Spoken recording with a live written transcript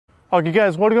Okay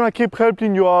guys, we're gonna keep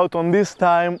helping you out on this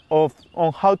time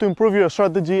on how to improve your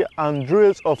strategy and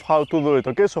drills of how to do it,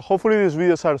 okay? So hopefully these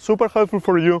videos are super helpful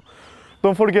for you.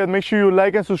 Don't forget, make sure you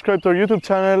like and subscribe to our YouTube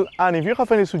channel, and if you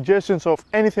have any suggestions of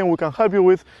anything we can help you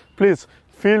with, please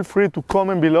feel free to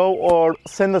comment below or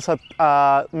send us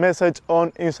a message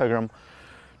on Instagram.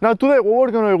 Now today what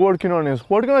we're going to be working on is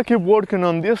we're going to keep working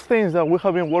on these things that we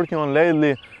have been working on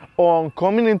lately, on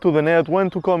coming into the net,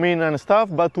 when to come in and stuff,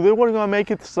 but today we're going to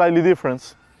make it slightly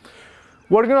different.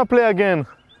 We're going to play again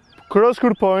cross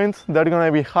court points. They're going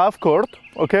to be half court,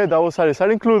 okay, that was Aritz are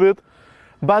included,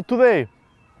 but today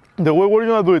the way we're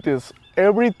going to do it is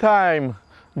every time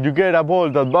you get a ball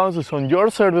that bounces on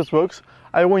your service box,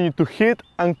 I want you to hit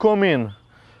and come in.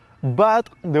 But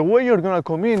the way you're gonna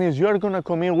come in is you're gonna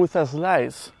come in with a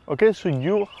slice, okay? So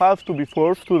you have to be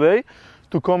forced today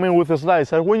to come in with a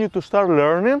slice. I want you to start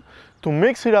learning to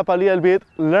mix it up a little bit,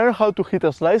 learn how to hit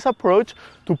a slice approach,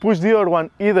 to push the other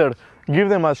one, either give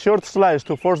them a short slice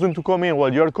to force them to come in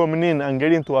while you're coming in and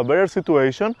get into a better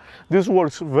situation. This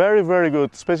works very, very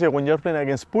good, especially when you're playing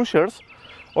against pushers.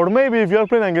 Or maybe if you're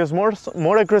playing against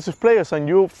more aggressive players and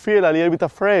you feel a little bit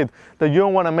afraid that you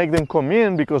don't want to make them come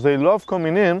in because they love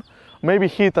coming in, maybe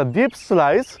hit a deep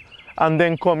slice and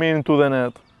then come into the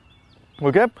net.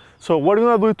 Okay? So we're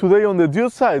going to do it today on the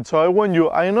dude side. So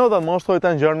I know that most of the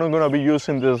time you're not going to be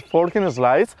using this forehand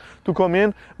slice to come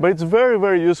in, but it's very,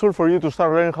 very useful for you to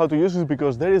start learning how to use it,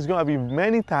 because there is going to be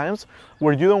many times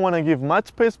where you don't want to give much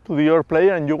space to your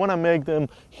player and you want to make them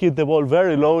hit the ball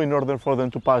very low in order for them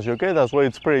to pass you, okay? That's why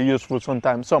it's pretty useful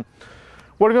sometimes. So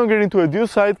we're going to get into a dude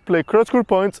side, play cross court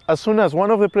points. As soon as one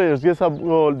of the players gets a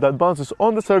ball that bounces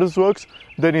on the service box,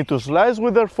 they need to slice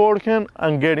with their forehand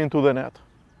and get into the net.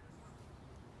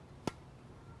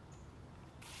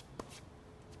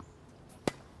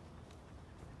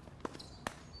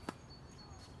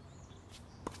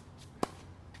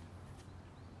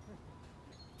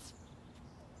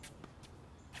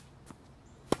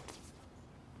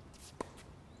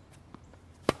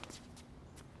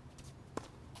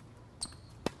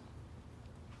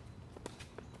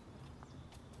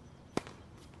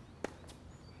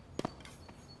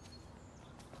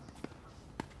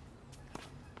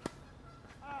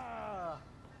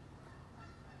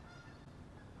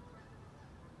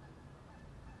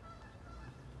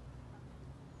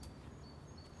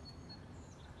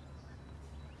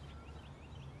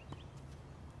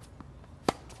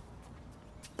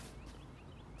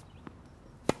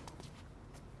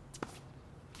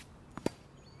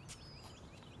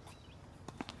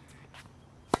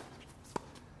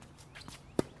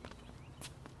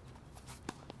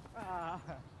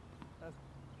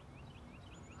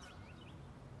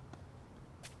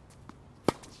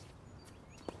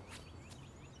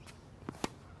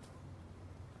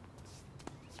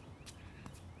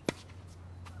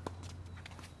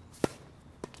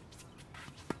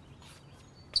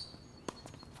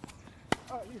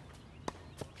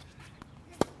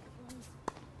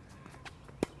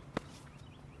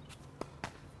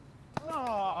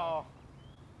 Oh.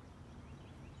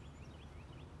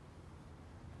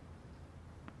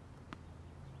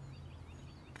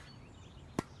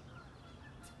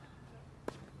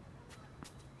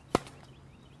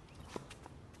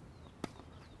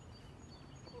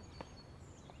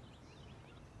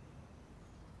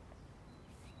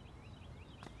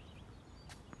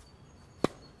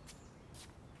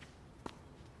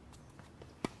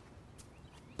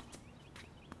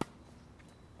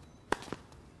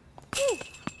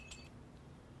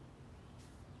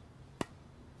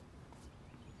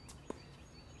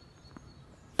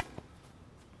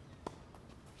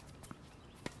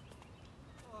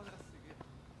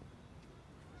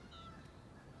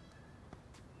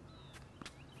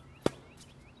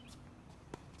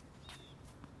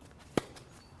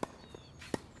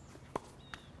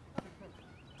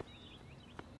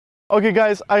 Okay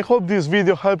guys, I hope this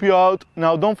video helped you out.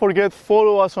 Now don't forget,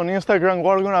 follow us on Instagram.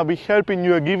 We're gonna be helping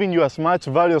you, giving you as much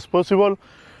value as possible.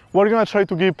 We're gonna try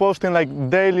to keep posting like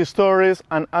daily stories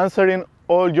and answering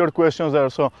all your questions there.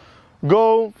 So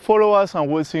go follow us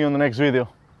and we'll see you in the next video.